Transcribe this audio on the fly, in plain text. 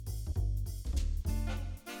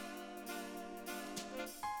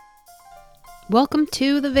Welcome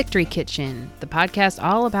to The Victory Kitchen, the podcast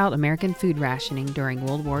all about American food rationing during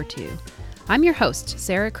World War II. I'm your host,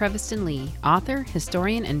 Sarah Creviston Lee, author,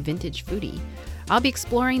 historian, and vintage foodie. I'll be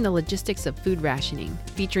exploring the logistics of food rationing,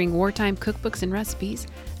 featuring wartime cookbooks and recipes,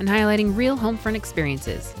 and highlighting real home front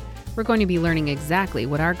experiences. We're going to be learning exactly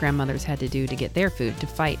what our grandmothers had to do to get their food to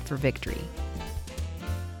fight for victory.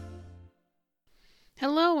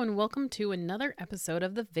 Hello, and welcome to another episode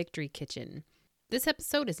of The Victory Kitchen. This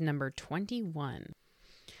episode is number 21.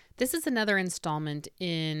 This is another installment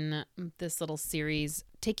in this little series,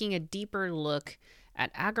 taking a deeper look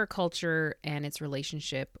at agriculture and its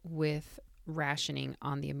relationship with rationing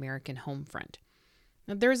on the American home front.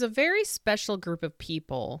 Now, there's a very special group of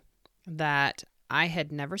people that I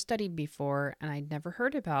had never studied before, and I'd never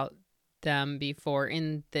heard about them before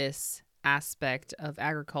in this aspect of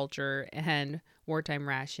agriculture and wartime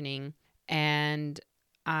rationing. And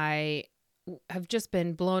I have just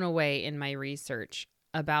been blown away in my research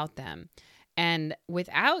about them. And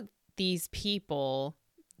without these people,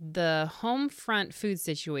 the home front food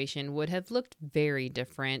situation would have looked very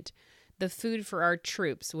different. The food for our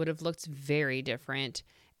troops would have looked very different.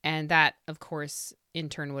 And that, of course, in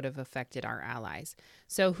turn would have affected our allies.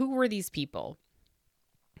 So who were these people?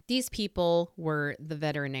 These people were the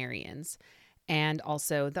veterinarians and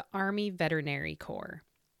also the Army Veterinary Corps.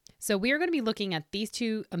 So we are going to be looking at these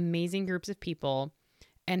two amazing groups of people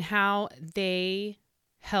and how they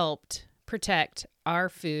helped protect our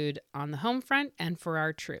food on the home front and for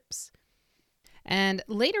our troops. And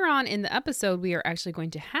later on in the episode, we are actually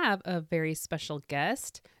going to have a very special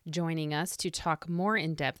guest joining us to talk more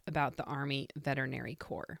in depth about the Army Veterinary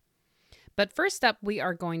Corps. But first up, we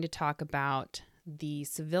are going to talk about the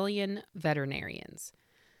civilian veterinarians.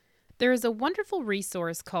 There is a wonderful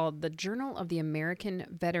resource called the Journal of the American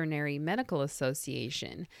Veterinary Medical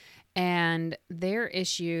Association, and their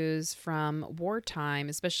issues from wartime,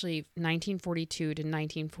 especially 1942 to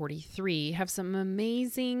 1943, have some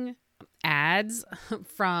amazing ads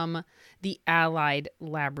from the Allied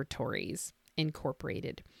Laboratories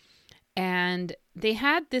Incorporated. And they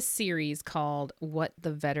had this series called What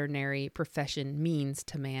the Veterinary Profession Means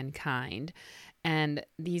to Mankind. And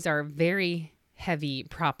these are very heavy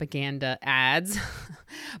propaganda ads,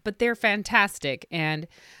 but they're fantastic. And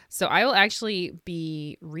so I will actually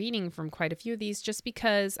be reading from quite a few of these just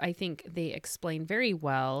because I think they explain very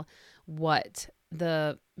well what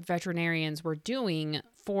the veterinarians were doing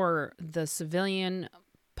for the civilian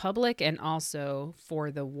public and also for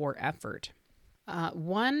the war effort.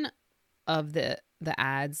 One of the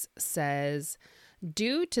ads says,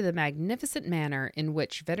 "Due to the magnificent manner in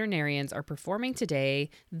which veterinarians are performing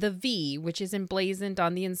today, the V, which is emblazoned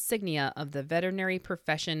on the insignia of the veterinary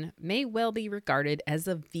profession, may well be regarded as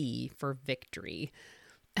a V for victory."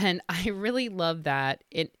 And I really love that.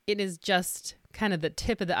 It is just kind of the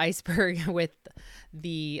tip of the iceberg with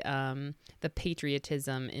the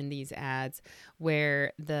patriotism in these ads,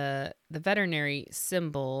 where the veterinary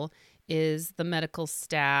symbol is the medical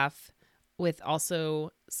staff with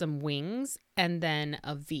also some wings and then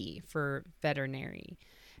a V for veterinary.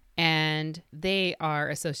 And they are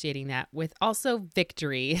associating that with also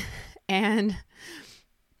victory. And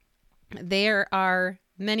there are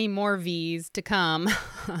many more V's to come.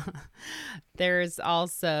 There's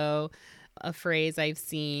also a phrase I've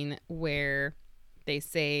seen where they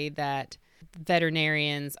say that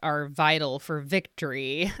veterinarians are vital for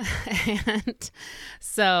victory. And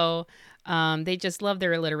so they just love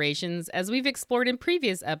their alliterations, as we've explored in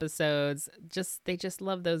previous episodes. They just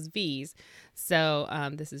love those V's. So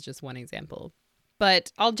this is just one example.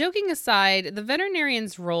 But all joking aside, the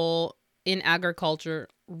veterinarian's role in agriculture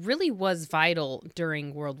really was vital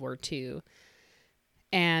during World War II.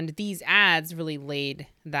 And these ads really laid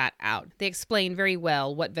that out. They explain very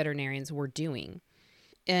well what veterinarians were doing.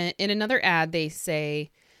 In another ad, they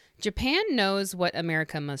say, "Japan knows what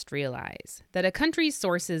America must realize, that a country's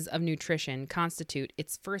sources of nutrition constitute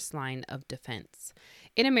its first line of defense.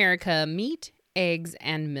 In America, meat, eggs,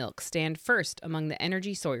 and milk stand first among the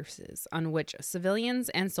energy sources on which civilians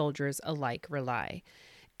and soldiers alike rely.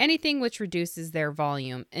 Anything which reduces their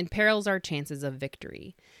volume imperils our chances of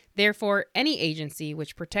victory. Therefore, any agency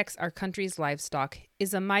which protects our country's livestock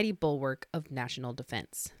is a mighty bulwark of national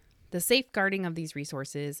defense. The safeguarding of these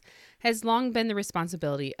resources has long been the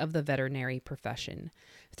responsibility of the veterinary profession.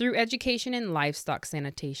 Through education in livestock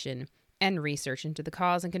sanitation and research into the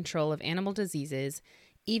cause and control of animal diseases,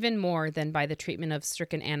 even more than by the treatment of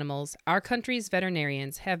stricken animals, our country's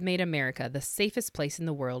veterinarians have made America the safest place in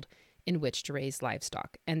the world in which to raise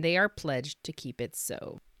livestock, and they are pledged to keep it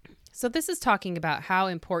so." So this is talking about how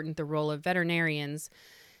important the role of veterinarians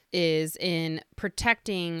is in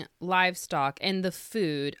protecting livestock and the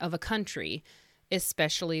food of a country,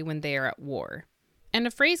 especially when they are at war. And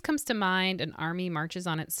a phrase comes to mind: an army marches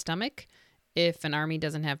on its stomach. If an army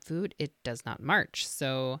doesn't have food, it does not march.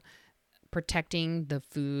 So protecting the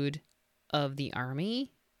food of the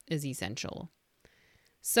army is essential.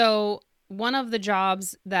 So one of the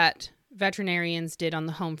jobs that veterinarians did on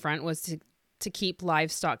the home front was to keep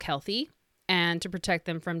livestock healthy and to protect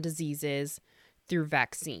them from diseases through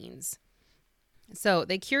vaccines. So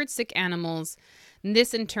they cured sick animals, and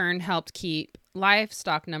this in turn helped keep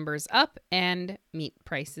livestock numbers up and meat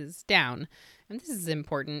prices down. And this is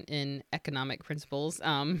important in economic principles.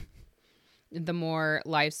 The more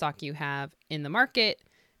livestock you have in the market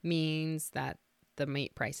means that the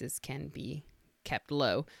meat prices can be kept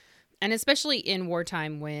low. And especially in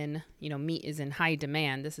wartime when, meat is in high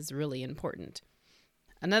demand, this is really important.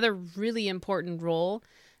 Another really important role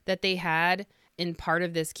that they had in part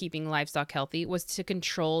of this keeping livestock healthy was to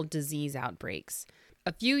control disease outbreaks.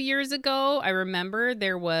 A few years ago, I remember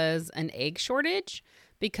there was an egg shortage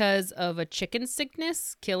because of a chicken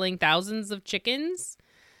sickness killing thousands of chickens.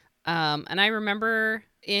 And I remember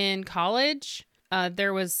in college,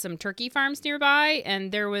 there was some turkey farms nearby,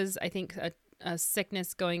 and there was, I think, a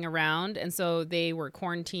sickness going around. And so they were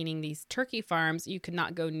quarantining these turkey farms. You could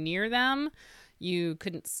not go near them. You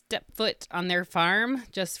couldn't step foot on their farm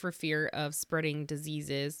just for fear of spreading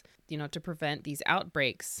diseases, to prevent these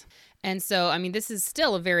outbreaks. And so, this is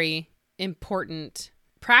still a very important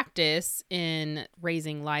practice in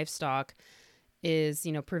raising livestock is,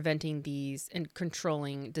 preventing these and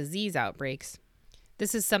controlling disease outbreaks.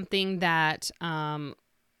 This is something that,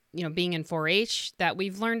 being in 4-H that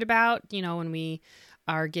we've learned about, when we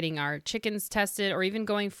are getting our chickens tested or even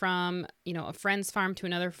going from, a friend's farm to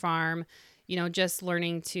another farm, just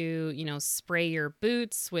learning to, spray your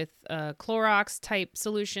boots with a Clorox type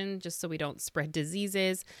solution just so we don't spread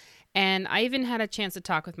diseases. And I even had a chance to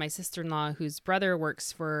talk with my sister-in-law whose brother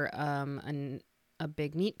works for a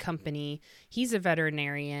big meat company. He's a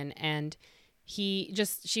veterinarian, and she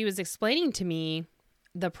was explaining to me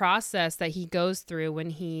the process that he goes through when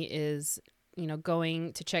he is,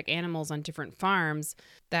 going to check animals on different farms,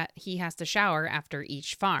 that he has to shower after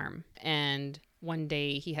each farm. And one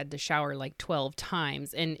day he had to shower like 12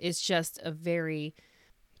 times. And it's just a very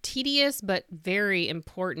tedious but very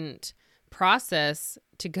important process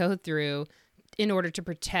to go through in order to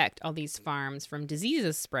protect all these farms from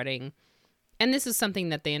diseases spreading. And this is something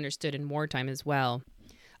that they understood in wartime as well.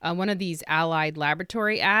 One of these Allied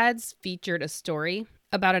laboratory ads featured a story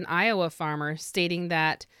about an Iowa farmer stating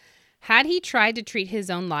that had he tried to treat his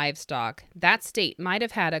own livestock, that state might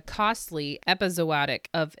have had a costly epizootic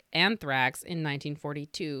of anthrax in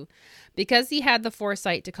 1942 because he had the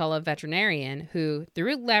foresight to call a veterinarian who,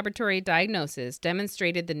 through laboratory diagnosis,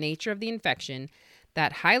 demonstrated the nature of the infection,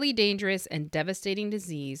 that highly dangerous and devastating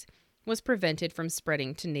disease was prevented from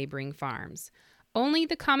spreading to neighboring farms. Only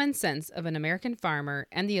the common sense of an American farmer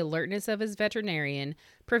and the alertness of his veterinarian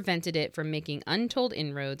prevented it from making untold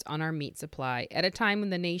inroads on our meat supply at a time when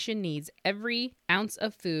the nation needs every ounce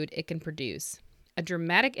of food it can produce. A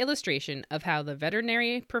dramatic illustration of how the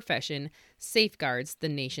veterinary profession safeguards the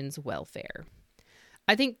nation's welfare.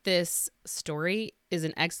 I think this story is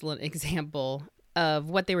an excellent example of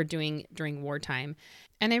what they were doing during wartime.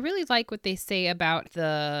 And I really like what they say about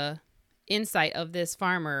the insight of this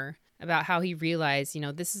farmer about how he realized,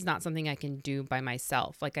 this is not something I can do by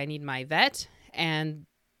myself. Like, I need my vet, and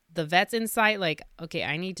the vet's insight, like, okay,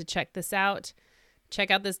 I need to check this out, check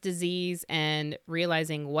out this disease, and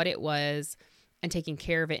realizing what it was and taking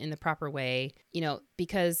care of it in the proper way,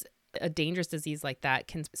 because a dangerous disease like that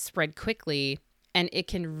can spread quickly and it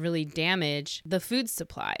can really damage the food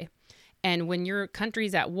supply. And when your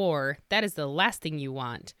country's at war, that is the last thing you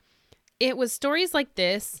want. It was stories like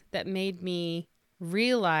this that made me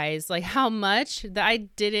realize how much that I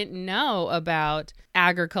didn't know about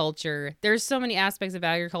agriculture. There's so many aspects of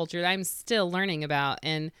agriculture that I'm still learning about,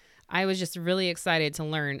 and I was just really excited to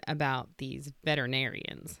learn about these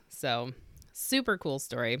veterinarians. So, super cool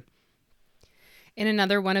story. In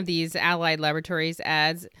another one of these Allied Laboratories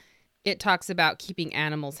ads, it talks about keeping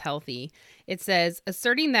animals healthy. It says,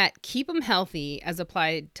 asserting that keep them healthy as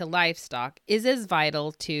applied to livestock is as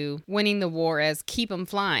vital to winning the war as keep them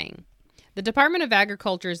flying. The Department of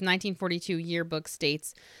Agriculture's 1942 yearbook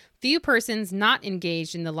states, few persons not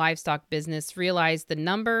engaged in the livestock business realize the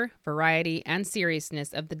number, variety, and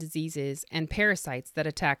seriousness of the diseases and parasites that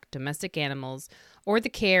attack domestic animals or the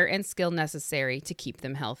care and skill necessary to keep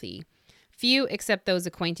them healthy. Few except those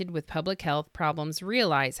acquainted with public health problems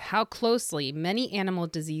realize how closely many animal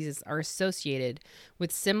diseases are associated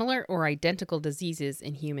with similar or identical diseases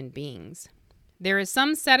in human beings. There is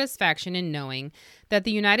some satisfaction in knowing that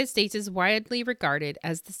the United States is widely regarded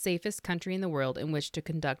as the safest country in the world in which to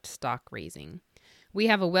conduct stock raising. We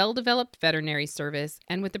have a well-developed veterinary service,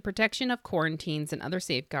 and with the protection of quarantines and other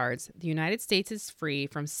safeguards, the United States is free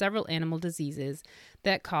from several animal diseases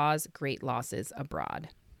that cause great losses abroad.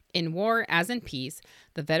 In war, as in peace,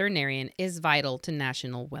 the veterinarian is vital to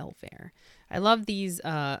national welfare. I love these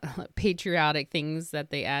patriotic things that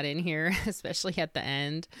they add in here, especially at the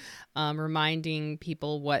end, reminding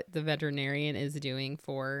people what the veterinarian is doing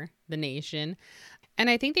for the nation. And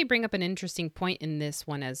I think they bring up an interesting point in this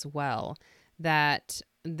one as well, that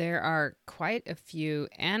there are quite a few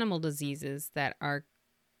animal diseases that are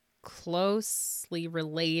closely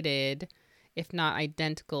related, if not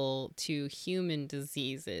identical, to human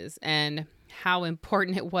diseases, and how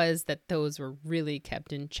important it was that those were really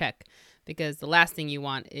kept in check, because the last thing you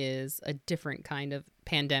want is a different kind of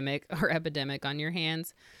pandemic or epidemic on your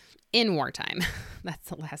hands in wartime. That's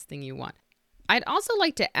the last thing you want. I'd also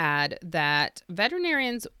like to add that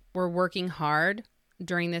veterinarians were working hard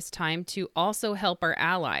during this time to also help our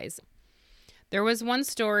allies. There was one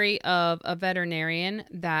story of a veterinarian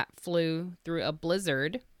that flew through a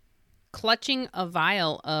blizzard, clutching a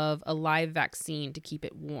vial of a live vaccine to keep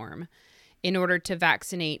it warm in order to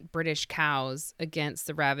vaccinate British cows against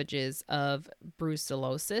the ravages of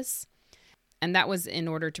brucellosis. And that was in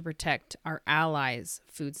order to protect our allies'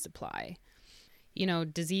 food supply. You know,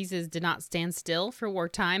 diseases did not stand still for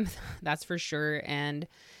wartime, that's for sure. And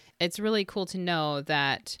it's really cool to know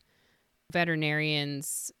that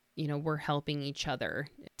veterinarians, were helping each other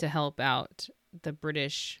to help out the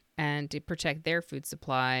British and to protect their food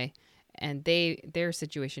supply. And their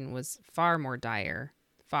situation was far more dire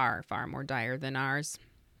than ours.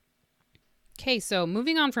 Okay, so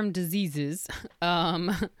moving on from diseases,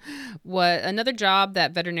 what another job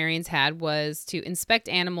that veterinarians had was to inspect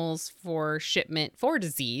animals for shipment for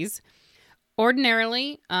disease.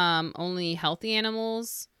 Ordinarily, only healthy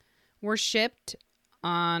animals were shipped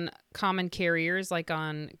on common carriers, like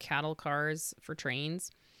on cattle cars for trains.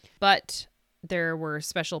 But there were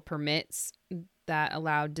special permits that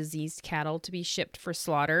allowed diseased cattle to be shipped for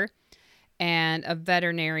slaughter. And a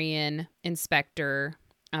veterinarian inspector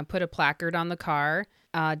put a placard on the car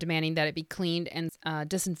demanding that it be cleaned and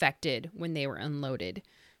disinfected when they were unloaded.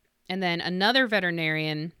 And then another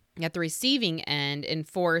veterinarian at the receiving end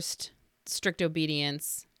enforced strict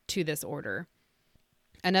obedience to this order.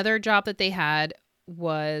 Another job that they had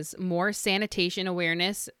was more sanitation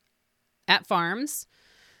awareness at farms.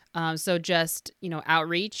 So just,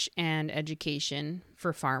 outreach and education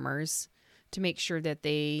for farmers to make sure that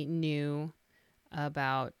they knew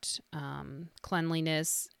about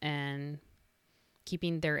cleanliness and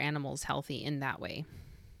keeping their animals healthy in that way.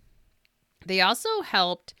 They also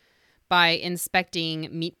helped by inspecting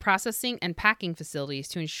meat processing and packing facilities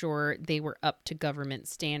to ensure they were up to government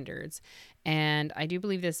standards. And I do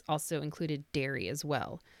believe this also included dairy as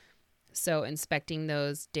well. So inspecting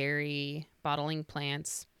those dairy bottling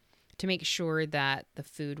plants to make sure that the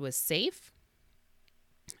food was safe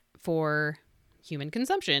for human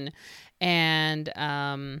consumption and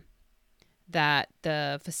that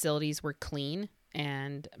the facilities were clean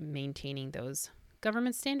and maintaining those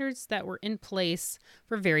government standards that were in place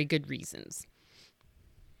for very good reasons.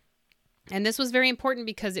 And this was very important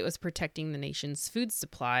because it was protecting the nation's food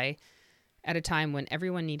supply at a time when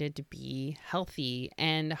everyone needed to be healthy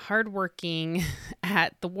and hardworking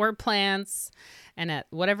at the war plants and at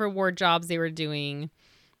whatever war jobs they were doing.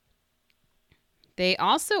 They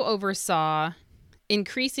also oversaw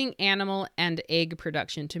increasing animal and egg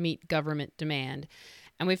production to meet government demand.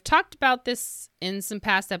 And we've talked about this in some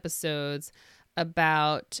past episodes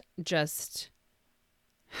about just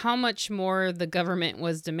how much more the government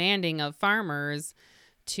was demanding of farmers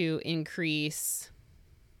to increase,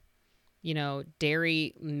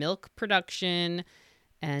 dairy milk production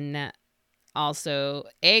and also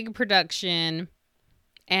egg production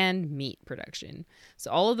and meat production. So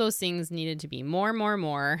all of those things needed to be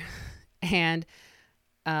more. And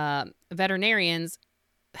veterinarians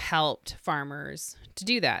helped farmers to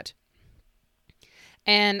do that.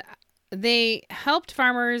 And they helped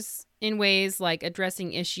farmers in ways like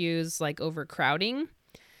addressing issues like overcrowding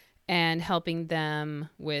and helping them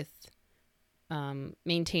with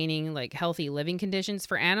maintaining like healthy living conditions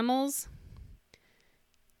for animals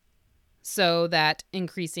so that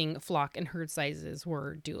increasing flock and herd sizes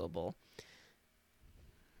were doable.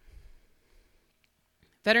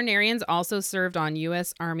 Veterinarians also served on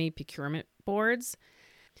U.S. Army procurement boards.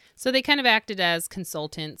 So they kind of acted as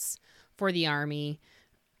consultants for the Army.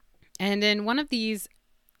 And in one of these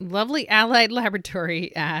lovely Allied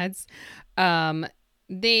Laboratory ads,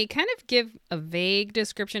 they kind of give a vague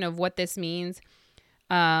description of what this means.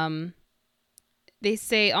 They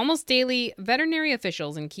say almost daily, veterinary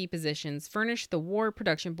officials in key positions furnish the War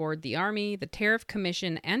Production Board, the Army, the Tariff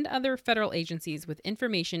Commission, and other federal agencies with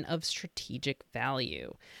information of strategic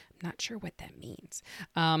value. I'm not sure what that means.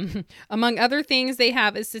 Among other things, they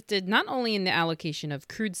have assisted not only in the allocation of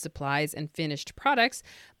crude supplies and finished products,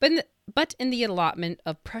 but in the allotment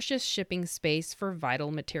of precious shipping space for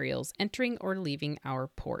vital materials entering or leaving our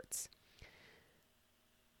ports.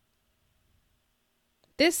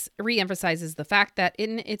 This reemphasizes the fact that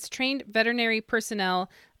in its trained veterinary personnel,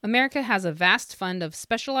 America has a vast fund of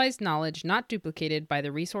specialized knowledge not duplicated by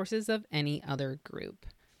the resources of any other group.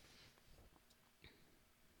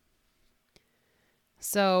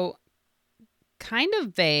 So, kind of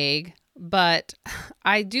vague, but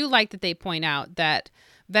I do like that they point out that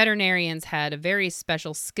veterinarians had a very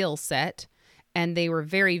special skill set and they were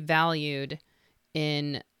very valued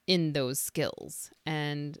in those skills.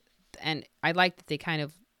 And I like that they kind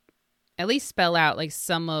of at least spell out like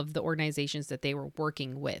some of the organizations that they were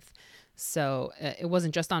working with. So it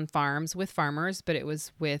wasn't just on farms with farmers, but it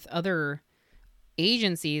was with other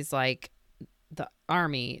agencies like the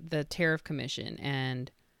Army, the Tariff Commission, and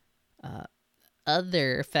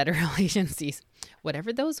other federal agencies,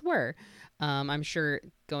 whatever those were. I'm sure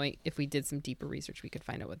if we did some deeper research, we could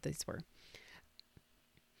find out what these were.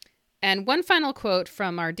 And one final quote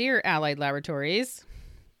from our dear Allied Laboratories.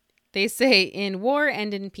 They say, in war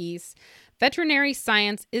and in peace, veterinary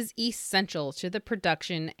science is essential to the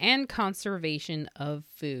production and conservation of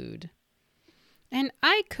food. And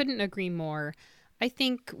I couldn't agree more. I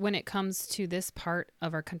think when it comes to this part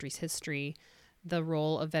of our country's history, the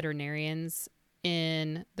role of veterinarians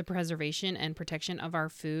in the preservation and protection of our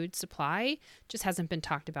food supply just hasn't been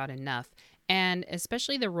talked about enough. And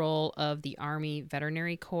especially the role of the Army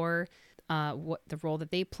Veterinary Corps, the role that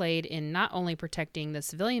they played in not only protecting the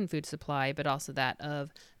civilian food supply, but also that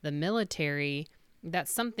of the military.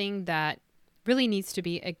 That's something that really needs to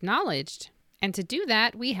be acknowledged. And to do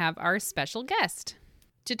that, we have our special guest.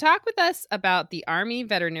 To talk with us about the Army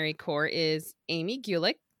Veterinary Corps is Amy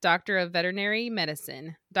Gulick, Doctor of Veterinary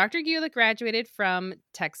Medicine. Dr. Gulick graduated from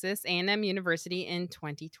Texas A&M University in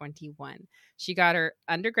 2021. She got her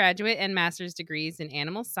undergraduate and master's degrees in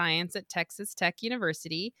animal science at Texas Tech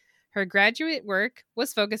University. Her graduate work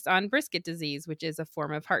was focused on brisket disease, which is a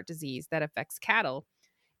form of heart disease that affects cattle.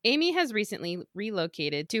 Amy has recently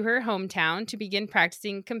relocated to her hometown to begin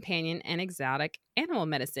practicing companion and exotic animal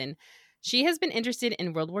medicine. She has been interested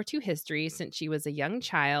in World War II history since she was a young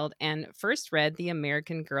child and first read the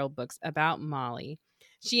American Girl books about Molly.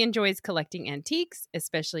 She enjoys collecting antiques,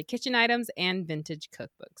 especially kitchen items and vintage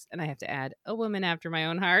cookbooks. And I have to add, a woman after my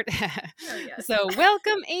own heart. Oh, yes. So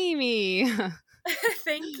welcome, Amy.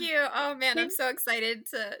 Thank you. Oh man, I'm so excited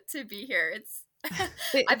to be here.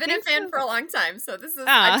 I've been a fan for a long time, so this is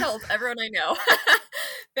I've told everyone I know.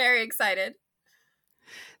 Very excited.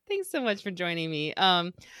 Thanks so much for joining me.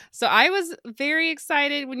 So I was very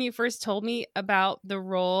excited when you first told me about the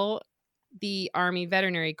role the Army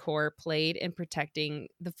Veterinary Corps played in protecting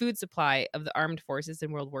the food supply of the armed forces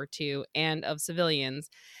in World War II and of civilians.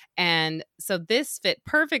 And so this fit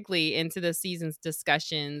perfectly into the season's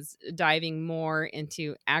discussions, diving more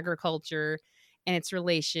into agriculture and its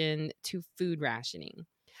relation to food rationing.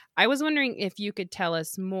 I was wondering if you could tell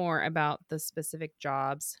us more about the specific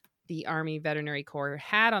jobs the Army Veterinary Corps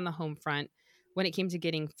had on the home front when it came to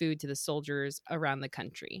getting food to the soldiers around the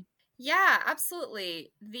country. Yeah,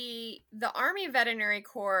 absolutely. The Army Veterinary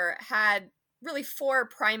Corps had really 4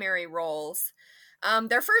 primary roles.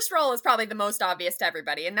 Their first role is probably the most obvious to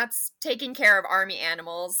everybody, and that's taking care of Army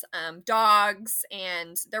animals, dogs,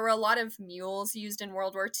 and there were a lot of mules used in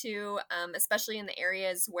World War II, especially in the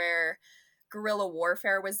areas where guerrilla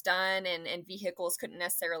warfare was done and vehicles couldn't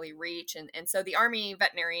necessarily reach. And so the Army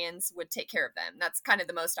veterinarians would take care of them. That's kind of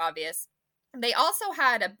the most obvious. They also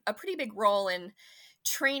had a pretty big role in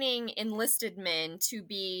training enlisted men to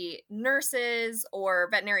be nurses or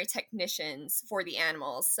veterinary technicians for the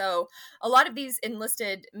animals. So a lot of these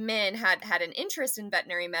enlisted men had an interest in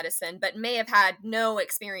veterinary medicine, but may have had no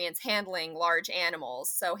experience handling large animals,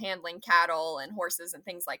 so handling cattle and horses and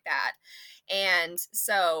things like that. And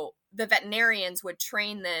so the veterinarians would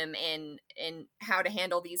train them in how to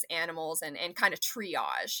handle these animals and kind of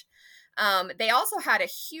triage. They also had a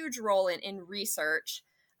huge role in research.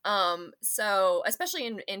 So especially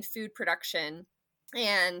in food production,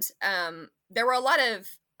 and there were a lot of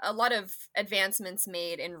a lot of advancements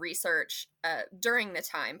made in research during the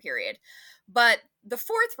time period. But the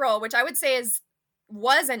fourth role, which I would say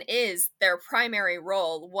was and is their primary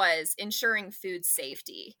role, was ensuring food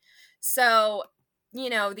safety. So,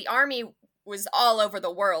 the Army was all over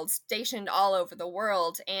the world, stationed all over the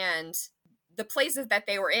world, and the places that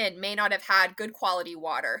they were in may not have had good quality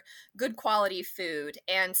water, good quality food.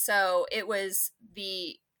 And so it was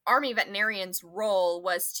the Army veterinarians' role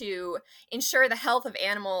was to ensure the health of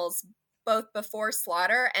animals both before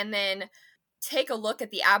slaughter, and then take a look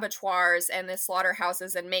at the abattoirs and the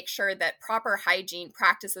slaughterhouses and make sure that proper hygiene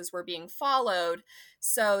practices were being followed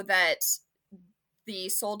so that the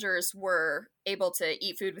soldiers were able to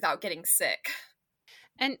eat food without getting sick.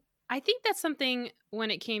 And I think that's something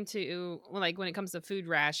when it comes to food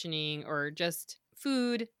rationing or just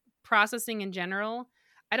food processing in general,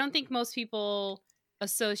 I don't think most people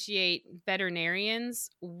associate veterinarians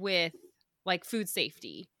with like food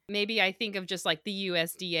safety. Maybe I think of just like the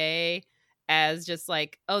USDA as just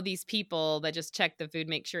like, oh, these people that just check the food,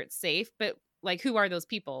 make sure it's safe. But like, who are those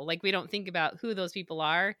people? Like, we don't think about who those people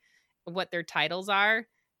are, what their titles are.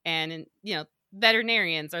 And,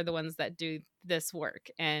 veterinarians are the ones that do this work.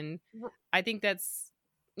 And I think that's,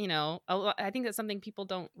 I think that's something people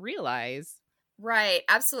don't realize. Right,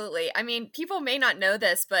 absolutely. I mean, people may not know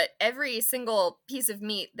this, but every single piece of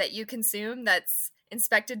meat that you consume that's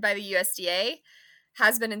inspected by the USDA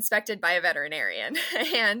has been inspected by a veterinarian.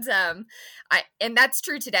 And that's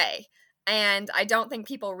true today. And I don't think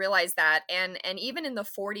people realize that. And even in the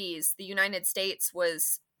 40s, the United States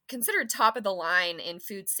was considered top of the line in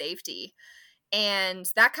food safety. And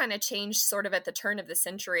that kind of changed sort of at the turn of the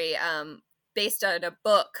century, based on a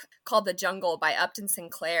book called The Jungle by Upton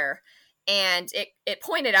Sinclair. And it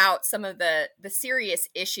pointed out some of the serious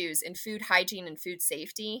issues in food hygiene and food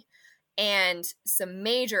safety. And some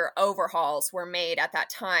major overhauls were made at that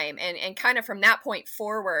time. And kind of from that point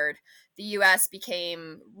forward, the U.S.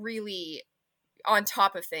 became really on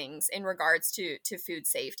top of things in regards to food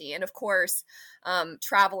safety. And of course,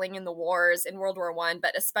 traveling in the wars in World War I,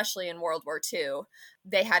 but especially in World War II,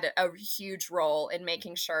 they had a huge role in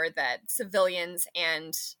making sure that civilians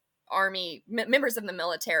and Army members of the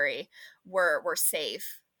military were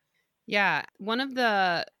safe. Yeah, one of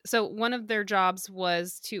their jobs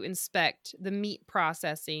was to inspect the meat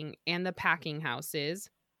processing and the packing houses.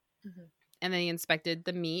 Mm-hmm. And they inspected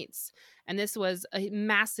the meats. And this was a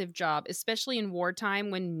massive job, especially in wartime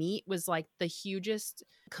when meat was like the hugest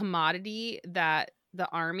commodity that the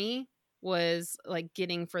Army was like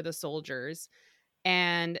getting for the soldiers.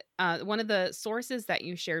 And one of the sources that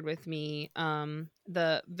you shared with me,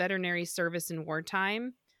 the Veterinary Service in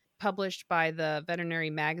Wartime, published by the Veterinary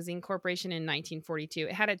Magazine Corporation in 1942,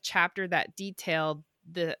 it had a chapter that detailed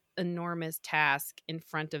the enormous task in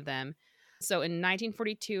front of them. So in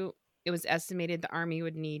 1942, it was estimated the Army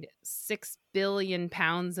would need 6 billion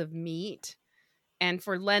pounds of meat, and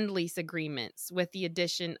for Lend-Lease agreements with the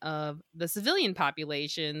addition of the civilian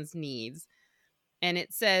population's needs. And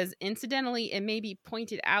it says, incidentally, it may be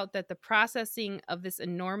pointed out that the processing of this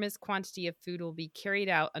enormous quantity of food will be carried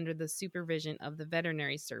out under the supervision of the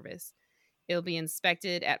veterinary service. It will be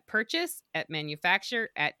inspected at purchase, at manufacture,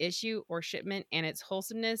 at issue or shipment, and its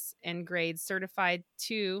wholesomeness and grade certified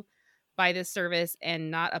to by this service,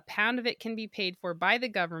 and not a pound of it can be paid for by the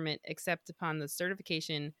government except upon the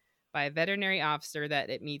certification by a veterinary officer that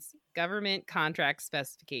it meets government contract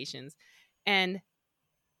specifications. And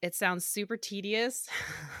it sounds super tedious,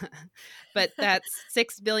 but that's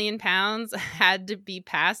 6 billion pounds had to be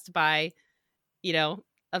passed by,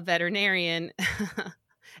 a veterinarian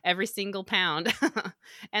every single pound.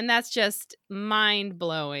 And that's just mind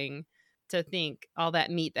blowing to think all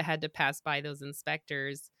that meat that had to pass by those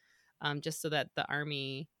inspectors. Just so that the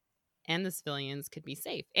Army and the civilians could be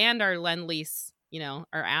safe, and our Lend-Lease,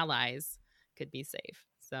 our allies could be safe.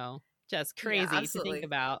 So just crazy to think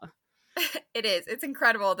about. It is. It's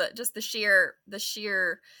incredible that just the sheer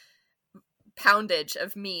poundage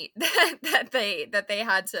of meat that they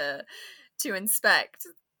had to inspect.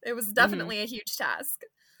 It was definitely a huge task.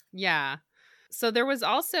 Yeah. So there was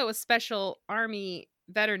also a special Army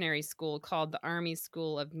veterinary school called the Army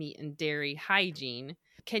School of Meat and Dairy Hygiene.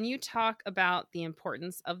 Can you talk about the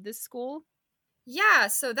importance of this school? Yeah,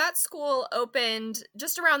 so that school opened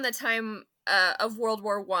just around the time of World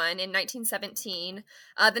War I in 1917.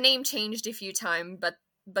 The name changed a few times, but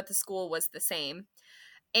the school was the same.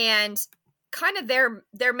 And kind of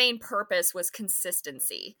their main purpose was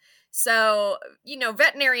consistency. So,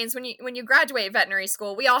 veterinarians, when you graduate veterinary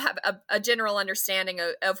school, we all have a general understanding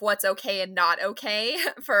of what's okay and not okay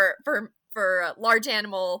for large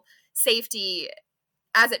animal safety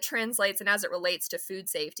as it translates and as it relates to food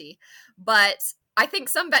safety. But I think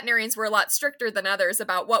some veterinarians were a lot stricter than others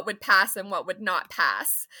about what would pass and what would not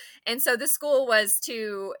pass. And so this school was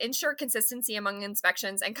to ensure consistency among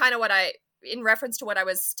inspections, and kind of in reference to what I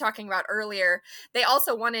was talking about earlier, they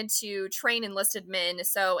also wanted to train enlisted men.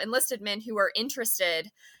 So enlisted men who were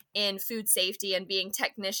interested in food safety and being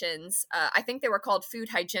technicians, I think they were called food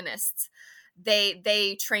hygienists.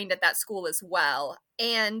 They trained at that school as well.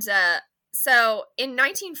 And so in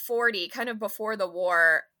 1940, kind of before the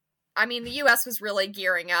war, I mean, the U.S. was really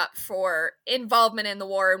gearing up for involvement in the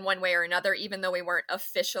war in one way or another, even though we weren't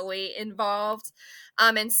officially involved.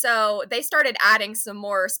 And so they started adding some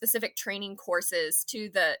more specific training courses to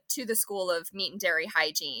the School of Meat and Dairy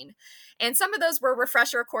Hygiene. And some of those were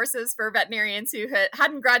refresher courses for veterinarians who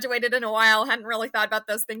hadn't graduated in a while, hadn't really thought about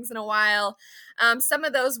those things in a while. Some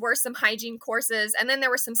of those were some hygiene courses. And then there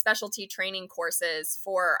were some specialty training courses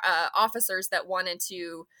for officers that wanted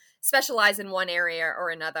to specialize in one area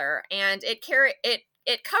or another. And it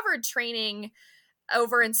covered training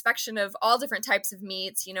over inspection of all different types of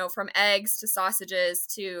meats, from eggs to sausages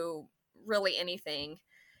to really anything.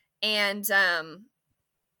 And the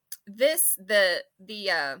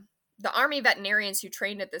Army veterinarians who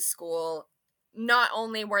trained at this school, not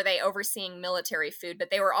only were they overseeing military food,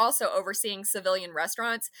 but they were also overseeing civilian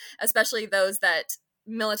restaurants, especially those that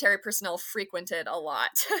military personnel frequented a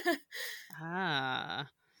lot.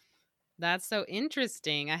 That's so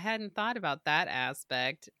interesting. I hadn't thought about that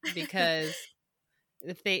aspect, because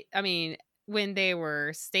when they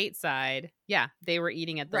were stateside, yeah, they were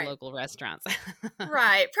eating at the Right. local restaurants.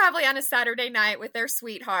 Right. Probably on a Saturday night with their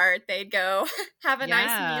sweetheart, they'd go have a nice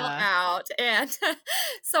meal out. And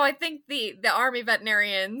so I think the Army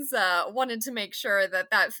veterinarians wanted to make sure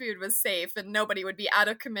that food was safe and nobody would be out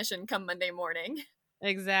of commission come Monday morning.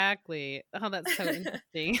 Exactly. Oh, that's so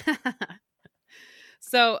interesting.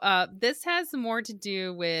 So this has more to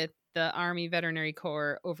do with the Army Veterinary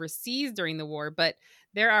Corps overseas during the war, but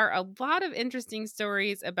there are a lot of interesting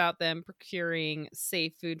stories about them procuring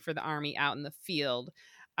safe food for the Army out in the field.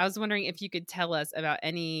 I was wondering if you could tell us about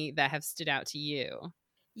any that have stood out to you.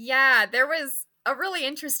 Yeah, there was a really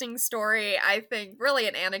interesting story, I think, really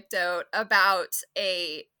an anecdote about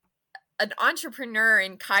an entrepreneur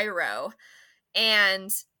in Cairo. And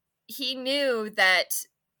he knew that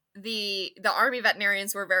the Army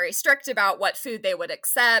veterinarians were very strict about what food they would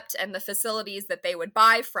accept and the facilities that they would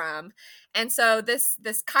buy from. And so this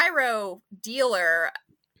Cairo dealer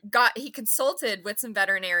he consulted with some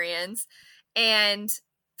veterinarians and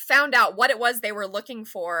found out what it was they were looking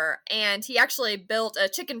for, and he actually built a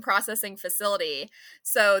chicken processing facility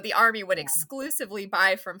so the Army would exclusively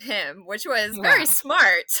buy from him, which was very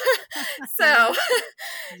smart. So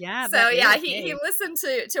he listened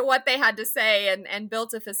to what they had to say and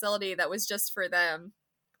built a facility that was just for them.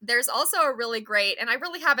 There's also a really great, and I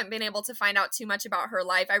really haven't been able to find out too much about her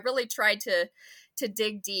life. I really tried to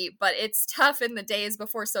dig deep, but it's tough in the days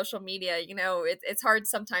before social media. It's hard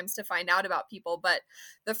sometimes to find out about people. But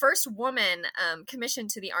the first woman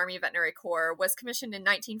commissioned to the Army Veterinary Corps was commissioned in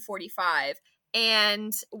 1945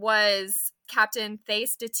 and was Captain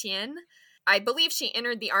Thais Detienne. I believe she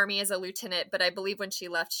entered the Army as a lieutenant, but I believe when she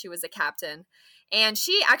left, she was a captain. And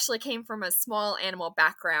she actually came from a small animal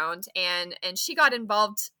background, and she got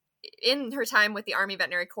involved in her time with the Army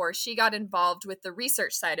Veterinary Corps. She got involved with the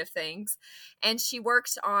research side of things, and she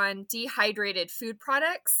worked on dehydrated food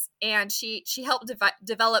products, and she helped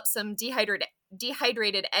develop some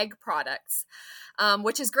dehydrated egg products,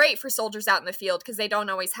 which is great for soldiers out in the field because they don't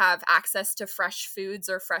always have access to fresh foods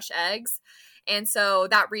or fresh eggs. And so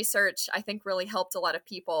that research, I think, really helped a lot of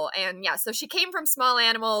people. And yeah, so she came from small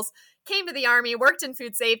animals, came to the Army, worked in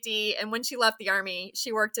food safety, and when she left the Army,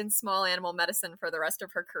 she worked in small animal medicine for the rest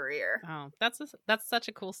of her career. Oh, that's such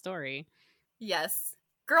a cool story. Yes.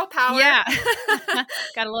 Girl power. Yeah.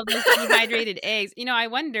 Gotta love those dehydrated eggs. I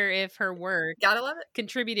wonder if her work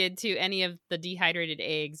contributed to any of the dehydrated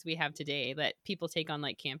eggs we have today that people take on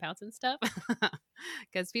like campouts and stuff.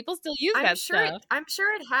 Because people still use that stuff. I'm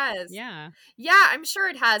sure it has. Yeah. Yeah, I'm sure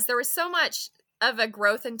it has. There was so much of a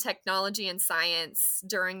growth in technology and science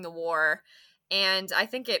during the war. And I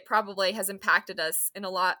think it probably has impacted us in a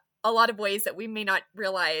lot of ways that we may not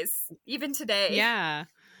realize even today. Yeah.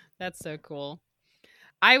 That's so cool.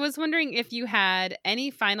 I was wondering if you had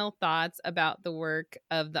any final thoughts about the work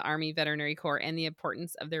of the Army Veterinary Corps and the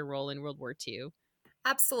importance of their role in World War II.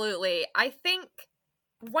 Absolutely. I think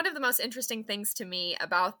one of the most interesting things to me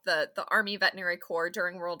about the Army Veterinary Corps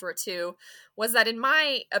during World War II was that, in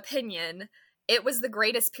my opinion, it was the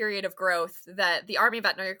greatest period of growth that the Army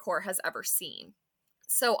Veterinary Corps has ever seen.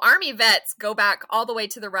 So Army vets go back all the way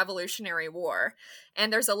to the Revolutionary War.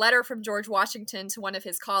 And there's a letter from George Washington to one of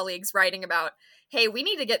his colleagues writing about, hey, we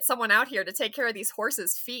need to get someone out here to take care of these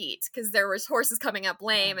horses' feet, because there was horses coming up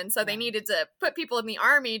lame. And so they needed to put people in the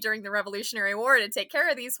army during the Revolutionary War to take care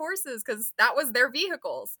of these horses, because that was their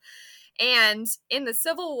vehicles. And in the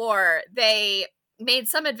Civil War, they made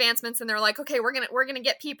some advancements, and they're like, okay, we're gonna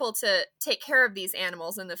get people to take care of these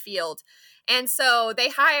animals in the field. And so they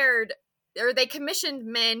commissioned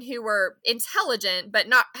men who were intelligent but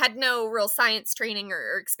had no real science training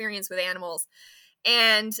or experience with animals.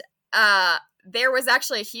 And there was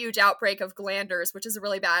actually a huge outbreak of glanders, which is a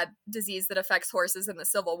really bad disease that affects horses in the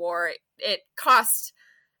Civil War. It cost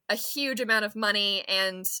a huge amount of money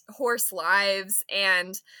and horse lives.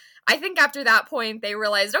 And I think after that point, they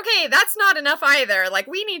realized, okay, that's not enough either. Like,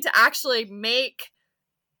 we need to actually make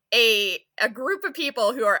a group of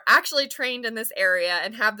people who are actually trained in this area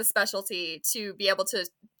and have the specialty to be able to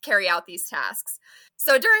carry out these tasks.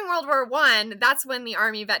 So during World War I, that's when the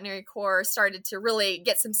Army Veterinary Corps started to really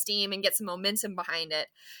get some steam and get some momentum behind it.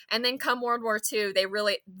 And then come World War II, they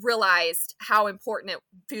really realized how important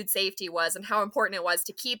food safety was and how important it was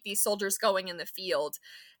to keep these soldiers going in the field.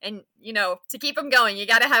 And, you know, to keep them going, you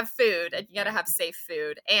got to have food, and you got to have safe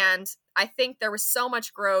food. And I think there was so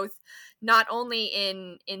much growth, not only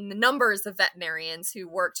in the numbers of veterinarians who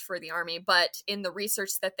worked for the Army, but in the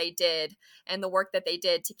research that they did and the work that they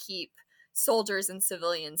did to keep soldiers and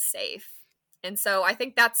civilians safe. And so I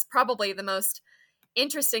think that's probably the most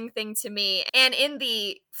interesting thing to me. And in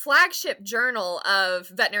the flagship journal of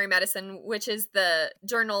veterinary medicine, which is the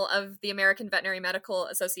Journal of the American Veterinary Medical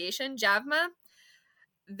Association, JAVMA,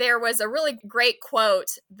 there was a really great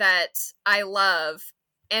quote that I love.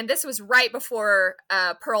 And this was right before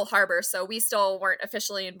Pearl Harbor, so we still weren't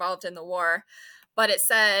officially involved in the war. But it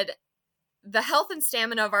said, "The health and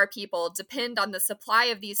stamina of our people depend on the supply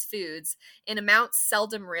of these foods in amounts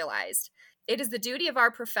seldom realized. It is the duty of our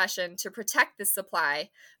profession to protect this supply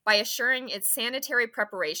by assuring its sanitary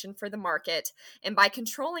preparation for the market and by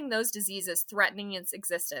controlling those diseases threatening its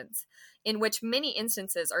existence, in which many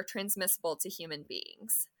instances are transmissible to human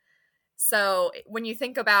beings." So when you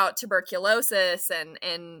think about tuberculosis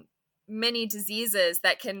and many diseases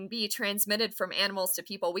that can be transmitted from animals to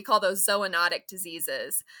people, we call those zoonotic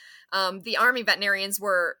diseases. The Army veterinarians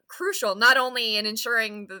were crucial, not only in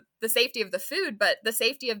ensuring the safety of the food, but the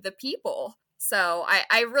safety of the people. So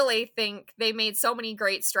I really think they made so many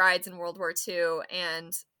great strides in World War II,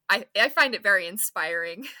 and I find it very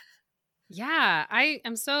inspiring. Yeah, I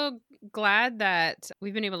am so glad that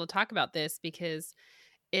we've been able to talk about this, because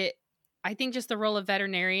I think just the role of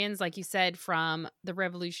veterinarians, like you said, from the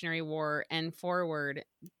Revolutionary War and forward,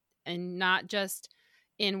 and not just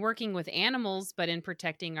in working with animals, but in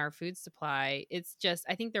protecting our food supply. It's just,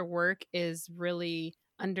 I think their work is really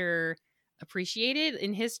underappreciated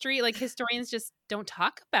in history. Like, historians just don't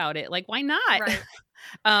talk about it. Like, why not? Right.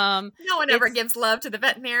 No one ever gives love to the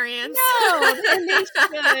veterinarians. No, and they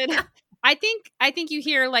should. I think you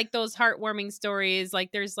hear like those heartwarming stories,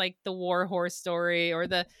 like there's like the war horse story, or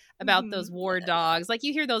about those war dogs. Like,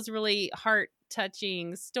 you hear those really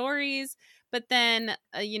heart-touching stories, but then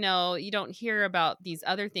you don't hear about these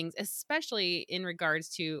other things, especially in regards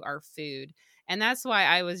to our food. And that's why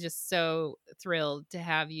I was just so thrilled to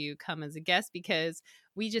have you come as a guest, because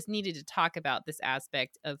we just needed to talk about this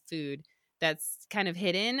aspect of food that's kind of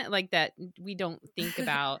hidden, like that we don't think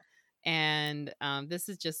about. And this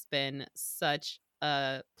has just been such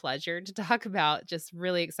a pleasure to talk about. Just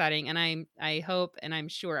really exciting. And I hope, and I'm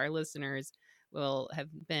sure our listeners will have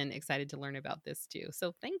been excited to learn about this too.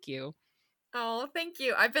 So thank you. Oh, thank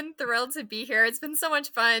you. I've been thrilled to be here. It's been so much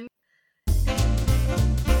fun.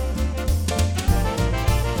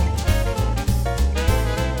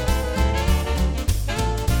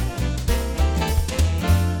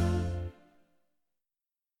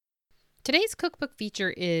 Today's cookbook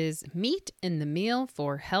feature is Meat in the Meal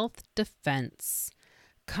for Health Defense,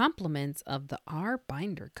 Compliments of the R.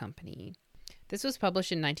 Binder Company. This was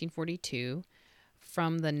published in 1942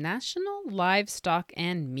 from the National Livestock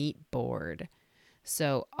and Meat Board.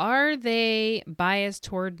 So are they biased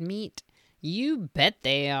toward meat? You bet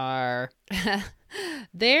they are.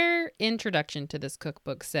 Their introduction to this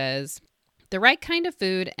cookbook says, "The right kind of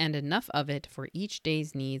food and enough of it for each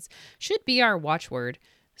day's needs should be our watchword.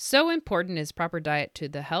 So important is proper diet to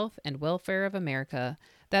the health and welfare of America.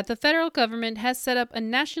 that the federal government has set up a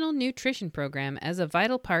national nutrition program as a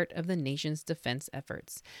vital part of the nation's defense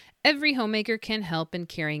efforts. Every homemaker can help in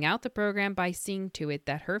carrying out the program by seeing to it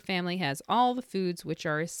that her family has all the foods which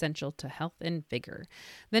are essential to health and vigor.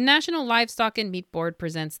 The National Livestock and Meat Board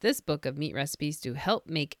presents this book of meat recipes to help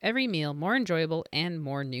make every meal more enjoyable and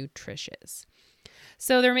more nutritious.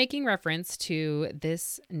 So they're making reference to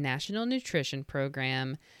this national nutrition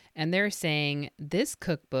program, and they're saying this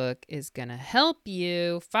cookbook is going to help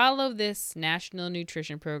you follow this national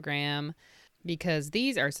nutrition program because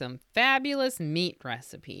these are some fabulous meat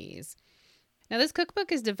recipes. Now, this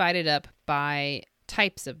cookbook is divided up by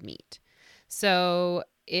types of meat. So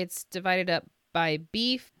it's divided up by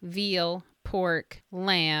beef, veal, pork,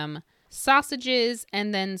 lamb, sausages,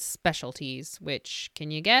 and then specialties, which, can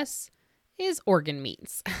you guess, is organ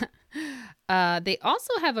meats. They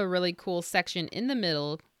also have a really cool section in the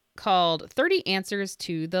middle called 30 Answers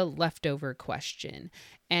to the Leftover Question.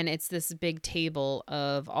 And it's this big table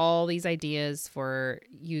of all these ideas for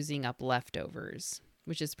using up leftovers,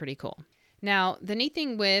 which is pretty cool. Now, the neat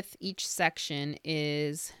thing with each section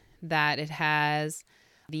is that it has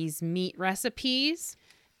these meat recipes,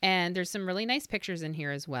 and there's some really nice pictures in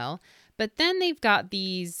here as well. But then they've got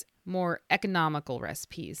these more economical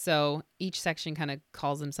recipes. So each section kind of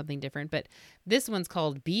calls them something different, but this one's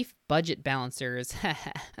called Beef Budget Balancers.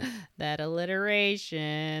 That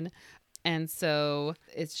alliteration. And so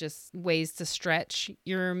it's just ways to stretch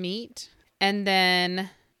your meat. And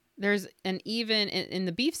then there's in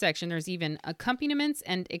the beef section, there's even accompaniments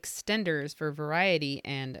and extenders for variety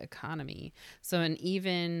and economy. So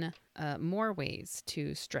more ways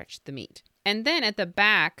to stretch the meat. And then at the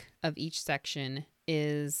back of each section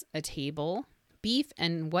is a table, beef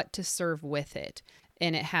and what to serve with it.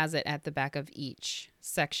 And it has it at the back of each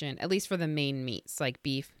section, at least for the main meats like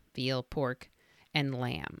beef, veal, pork, and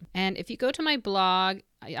lamb. And if you go to my blog,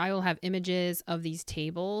 I will have images of these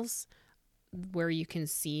tables where you can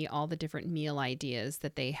see all the different meal ideas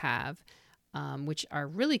that they have, which are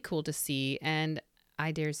really cool to see. And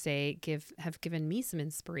I dare say have given me some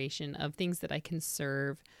inspiration of things that I can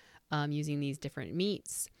serve using these different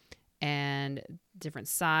meats and different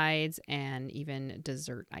sides and even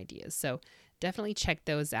dessert ideas. So definitely check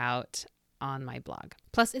those out on my blog.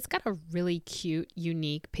 Plus, it's got a really cute,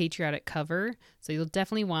 unique, patriotic cover, so you'll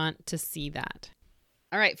definitely want to see that.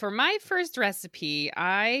 All right, for my first recipe,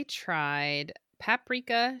 I tried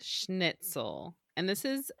paprika schnitzel. And this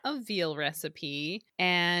is a veal recipe.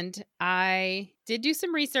 And I did do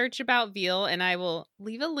some research about veal, and I will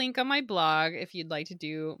leave a link on my blog if you'd like to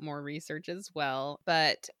do more research as well.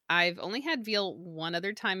 But I've only had veal one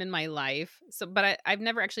other time in my life. But I've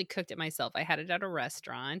never actually cooked it myself. I had it at a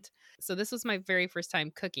restaurant. So this was my very first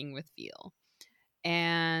time cooking with veal.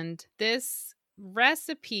 And this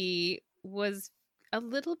recipe was a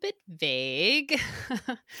little bit vague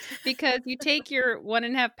because you take your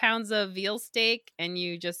 1.5 pounds of veal steak and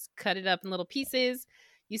you just cut it up in little pieces.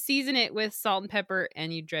 You season it with salt and pepper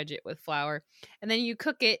and you dredge it with flour. And then you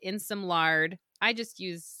cook it in some lard. I just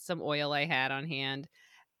used some oil I had on hand.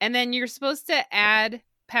 And then you're supposed to add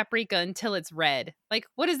paprika until it's red. Like,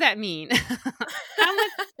 what does that mean? How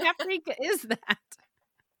much paprika is that?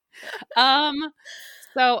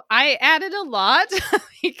 So I added a lot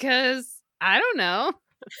because I don't know.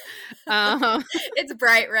 It's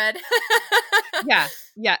bright red.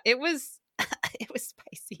 Yeah, it was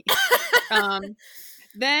spicy.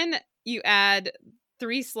 Then you add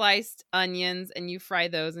 3 sliced onions and you fry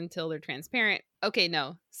those until they're transparent. Okay,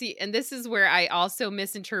 no. See, and this is where I also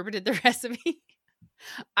misinterpreted the recipe.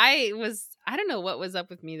 I don't know what was up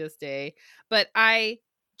with me this day, but I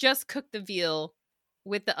just cooked the veal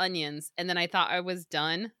with the onions and then I thought I was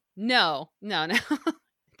done. No.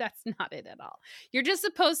 That's not it at all. You're just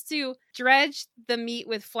supposed to dredge the meat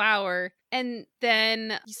with flour and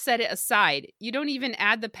then set it aside. You don't even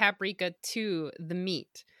add the paprika to the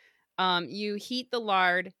meat. You heat the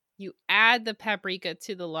lard, you add the paprika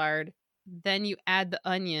to the lard, then you add the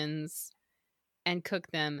onions and cook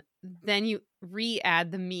them. Then you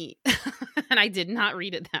re-add the meat. And I did not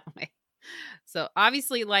read it that way. So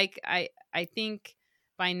obviously, like I think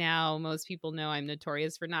by now most people know I'm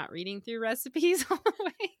notorious for not reading through recipes all the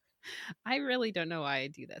way. I really don't know why I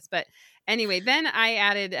do this. But anyway, then I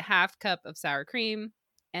added a 1/2 cup of sour cream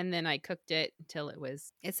and then I cooked it until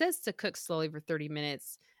it says to cook slowly for 30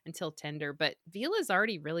 minutes until tender, but veal is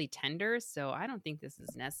already really tender, so I don't think this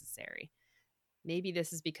is necessary. Maybe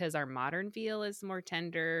this is because our modern veal is more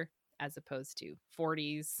tender as opposed to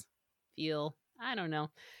 40s veal. I don't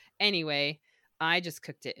know. Anyway, I just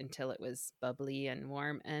cooked it until it was bubbly and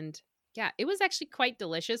warm. And yeah, it was actually quite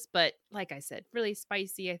delicious. But like I said, really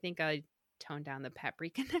spicy. I think I tone down the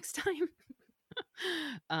paprika next time.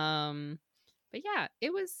 But yeah,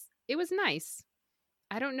 it was nice.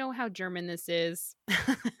 I don't know how German this is.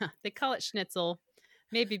 They call it schnitzel,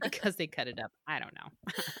 maybe because they cut it up. I don't know.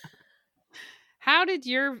 How did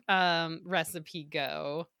your recipe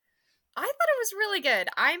go? I thought it was really good.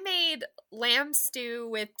 I made lamb stew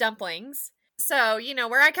with dumplings. So,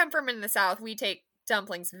 where I come from in the South, we take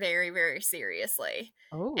dumplings very, very seriously.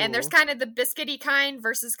 And there's Oh, kind of the biscuity kind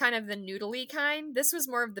versus kind of the noodly kind. This was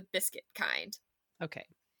more of the biscuit kind. okay.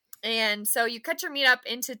 And so you cut your meat up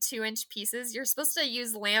into 2-inch pieces. You're supposed to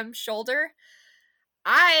use lamb shoulder.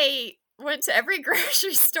 I went to every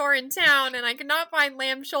grocery store in town and I could not find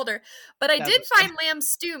lamb shoulder, but I That's did find lamb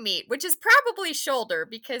stew meat, which is probably shoulder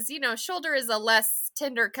because, shoulder is a less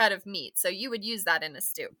tender cut of meat. So you would use that in a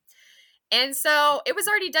stew. And so it was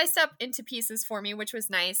already diced up into pieces for me, which was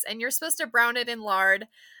nice. And you're supposed to brown it in lard.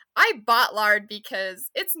 I bought lard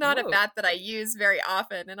because it's not a Whoa, fat that I use very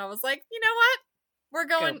often. And I was like, you know what? We're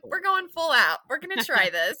go going for we're going full out. We're gonna try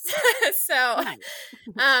this. so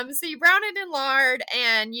it. so you brown it in lard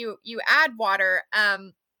and you add water.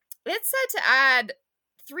 It said to add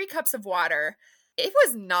 3 cups of water. It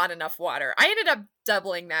was not enough water. I ended up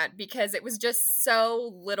doubling that because it was just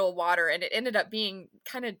so little water and it ended up being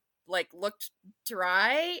kind of like looked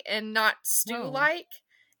dry and not stew Whoa. like.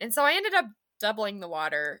 And so I ended up doubling the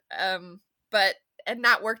water. And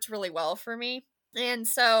that worked really well for me. And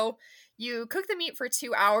so you cook the meat for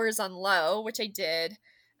 2 hours on low, which I did.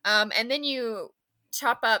 And then you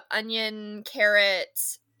chop up onion,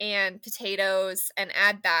 carrot, and potatoes and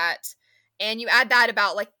add that. And you add that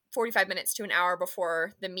about like 45 minutes to an hour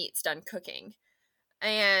before the meat's done cooking.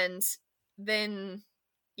 And then,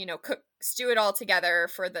 stew it all together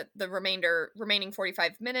for the remaining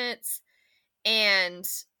 45 minutes. And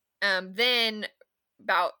then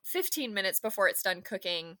about 15 minutes before it's done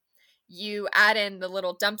cooking, you add in the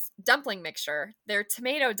little dumpling mixture. They're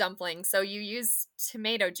tomato dumplings, so you use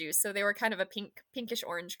tomato juice. So they were kind of a pinkish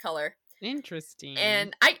orange color. Interesting.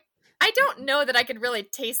 And I don't know that I could really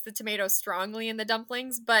taste the tomato strongly in the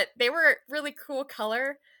dumplings, but they were really cool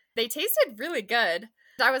color. They tasted really good.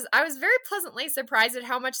 I was very pleasantly surprised at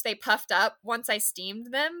how much they puffed up once I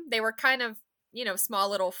steamed them. They were kind of, small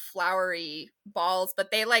little floury balls,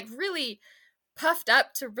 but they like really puffed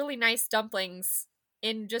up to really nice dumplings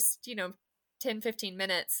in just, 10-15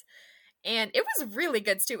 minutes. And it was really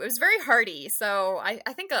good stew. It was very hearty. So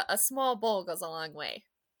I think a small bowl goes a long way.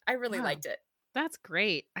 I really Wow, liked it. that's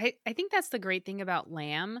great. I think that's the great thing about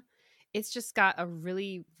lamb. It's just got a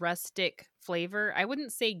really rustic flavor. I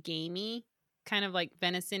wouldn't say gamey, kind of like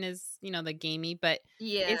venison is, the gamey, but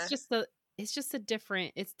Yeah. it's just a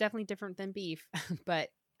different, it's definitely different than beef. But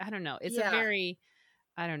I don't know. It's a Yeah. very,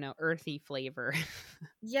 I don't know, earthy flavor.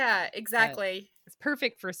 Yeah, But exactly. it's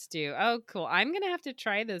perfect for stew. Oh, cool. I'm gonna have to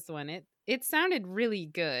try this one. It sounded really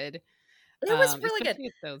good. It was really good. Especially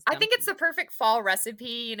with those I think it's dumplings. the perfect fall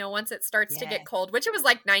recipe, once it starts to get Yes. cold, which it was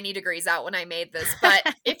like 90 degrees out when I made this. But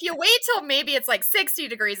if you wait till maybe it's like 60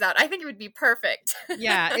 degrees out, I think it would be perfect.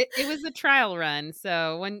 Yeah, it was a trial run.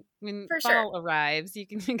 So when For sure. fall arrives, you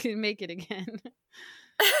can you can make it again.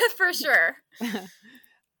 For sure. All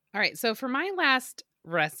right. So for my last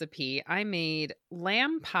recipe, I made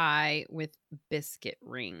lamb pie with biscuit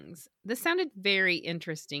rings. This sounded very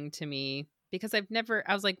interesting to me because I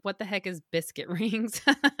was like, what the heck is biscuit rings?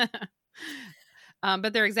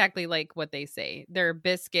 But they're exactly like what they say. They're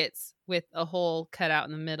biscuits with a hole cut out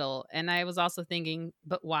in the middle. And I was also thinking,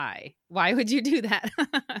 but why? Why would you do that?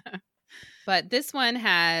 But this one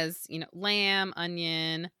has, lamb,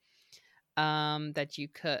 onion, that you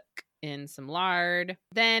cook in some lard.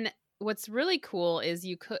 Then what's really cool is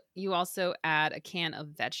you also add a can of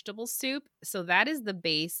vegetable soup. So that is the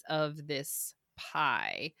base of this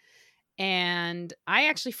pie. And I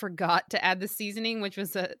actually forgot to add the seasoning, which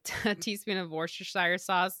was a teaspoon of Worcestershire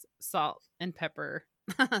sauce, salt, and pepper.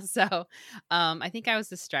 So I think I was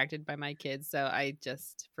distracted by my kids, so I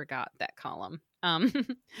just forgot that column.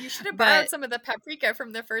 You should have borrowed But some of the paprika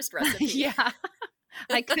from the first recipe. yeah,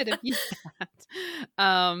 I could have used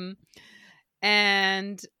that.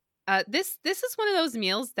 And this is one of those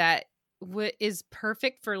meals that is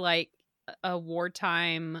perfect for like a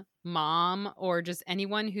wartime mom or just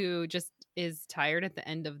anyone who just is tired at the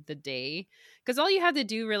end of the day, because all you have to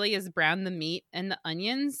do really is brown the meat and the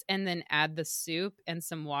onions and then add the soup and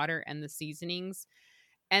some water and the seasonings,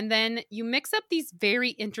 and then you mix up these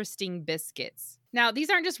very interesting biscuits. Now, these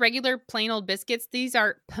aren't just regular plain old biscuits. These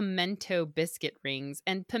are pimento biscuit rings.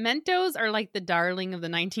 And pimentos are like the darling of the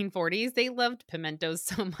 1940s. They loved pimentos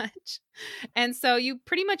so much. And so you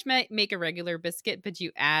pretty much make a regular biscuit, but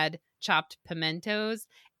you add chopped pimentos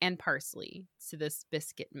and parsley to this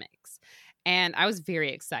biscuit mix. And I was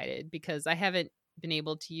very excited because I haven't been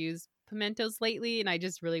able to use pimentos lately, and I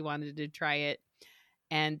just really wanted to try it.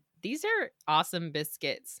 And these are awesome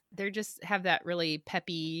biscuits. They just have that really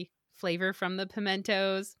peppy flavor from the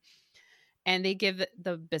pimentos, and they give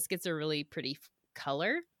the biscuits a really pretty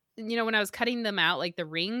color. You know, when I was cutting them out, like the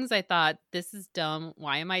rings, I thought, this is dumb.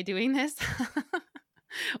 Why am I doing this?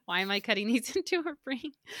 Why am I cutting these into a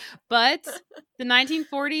ring? But the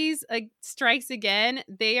 1940s strikes again.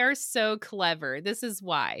 They are so clever. This is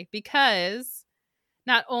why. Because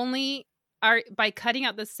not only by cutting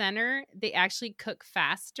out the center, they actually cook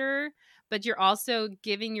faster, but you're also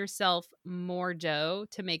giving yourself more dough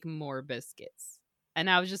to make more biscuits. And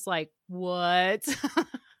I was just like, what?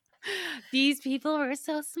 These people were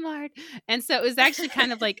so smart. And so it was actually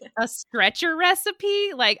kind of like a stretcher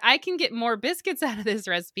recipe. Like, I can get more biscuits out of this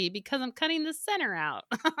recipe because I'm cutting the center out.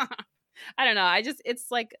 I don't know.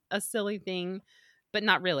 It's like a silly thing, but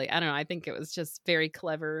not really. I don't know. I think it was just very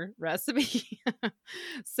clever recipe.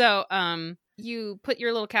 So you put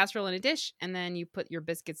your little casserole in a dish, and then you put your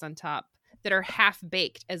biscuits on top that are half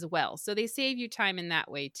baked as well. So they save you time in that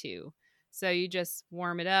way too. So you just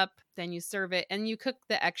warm it up, then you serve it, and you cook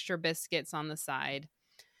the extra biscuits on the side.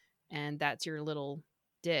 And that's your little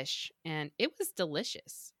dish. And it was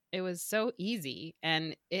delicious. It was so easy,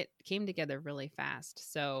 and it came together really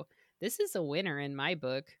fast. So this is a winner in my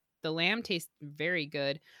book. The lamb tastes very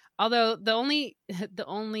good. Although the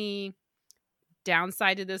only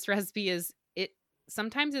downside to this recipe is it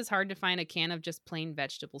sometimes is hard to find a can of just plain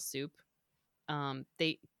vegetable soup.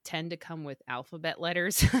 They tend to come with alphabet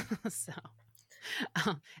letters. So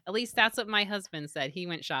at least that's what my husband said. He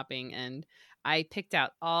went shopping and I picked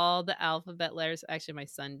out all the alphabet letters. Actually, my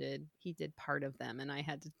son did. He did part of them, and I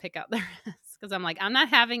had to pick out the rest because I'm like, I'm not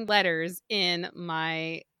having letters in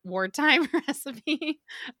my wartime recipe.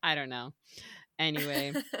 I don't know.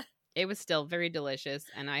 Anyway, it was still very delicious,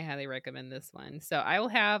 and I highly recommend this one. So I will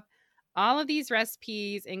have all of these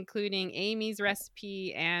recipes, including Amy's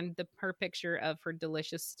recipe and her picture of her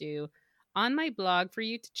delicious stew, on my blog for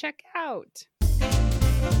you to check out.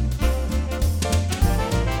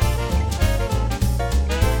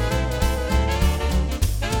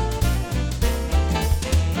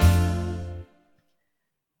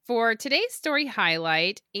 For today's story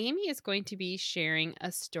highlight, Amy is going to be sharing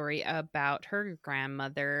a story about her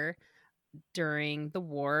grandmother during the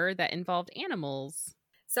war that involved animals.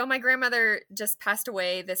 So my grandmother just passed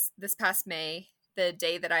away this past May, the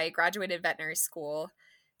day that I graduated veterinary school.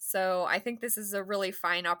 So I think this is a really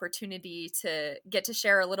fine opportunity to get to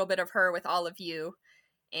share a little bit of her with all of you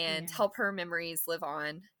and help her memories live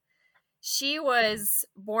on. She was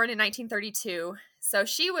born in 1932, so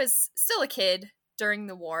she was still a kid during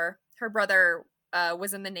the war. Her brother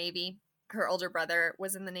was in the Navy. Her older brother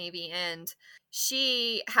was in the Navy, and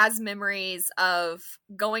she has memories of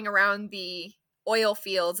going around the oil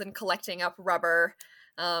fields and collecting up rubber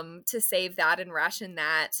to save that and ration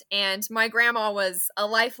that. And my grandma was a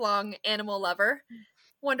lifelong animal lover.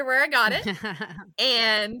 Wonder where I got it.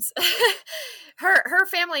 And her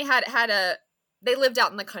family they lived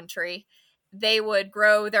out in the country. They would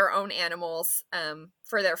grow their own animals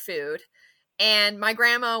for their food. And my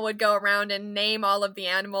grandma would go around and name all of the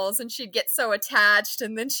animals, and she'd get so attached,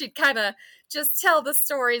 and then she'd kind of just tell the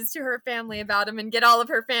stories to her family about them and get all of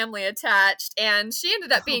her family attached. And she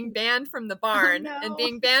ended up being banned from the barn and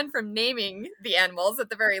being banned from naming the animals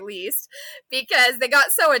at the very least, because they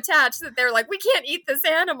got so attached that they were like, we can't eat this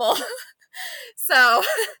animal. So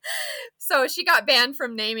she got banned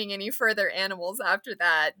from naming any further animals after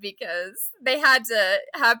that because they had to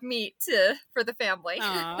have meat for the family.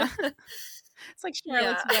 It's like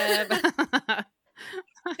Charlotte's Web.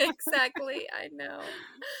 Exactly. I know.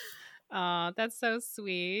 Oh, that's so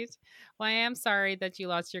sweet. Well, I am sorry that you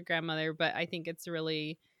lost your grandmother, but I think it's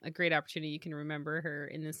really a great opportunity you can remember her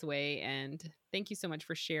in this way. And thank you so much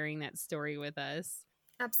for sharing that story with us.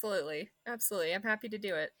 Absolutely. Absolutely. I'm happy to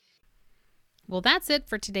do it. Well, that's it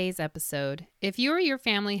for today's episode. If you or your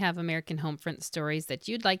family have American Homefront stories that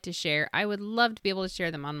you'd like to share, I would love to be able to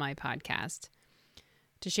share them on my podcast.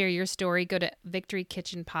 To share your story, go to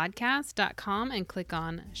victorykitchenpodcast.com and click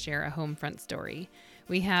on Share a Homefront Story.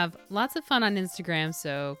 We have lots of fun on Instagram,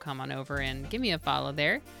 so come on over and give me a follow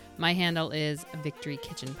there. My handle is Victory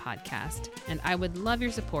Kitchen Podcast, and I would love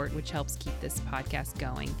your support, which helps keep this podcast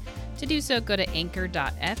going. To do so, go to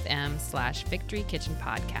anchor.fm/Victory Kitchen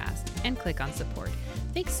Podcast and click on support.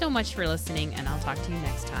 Thanks so much for listening, and I'll talk to you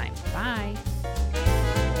next time. Bye.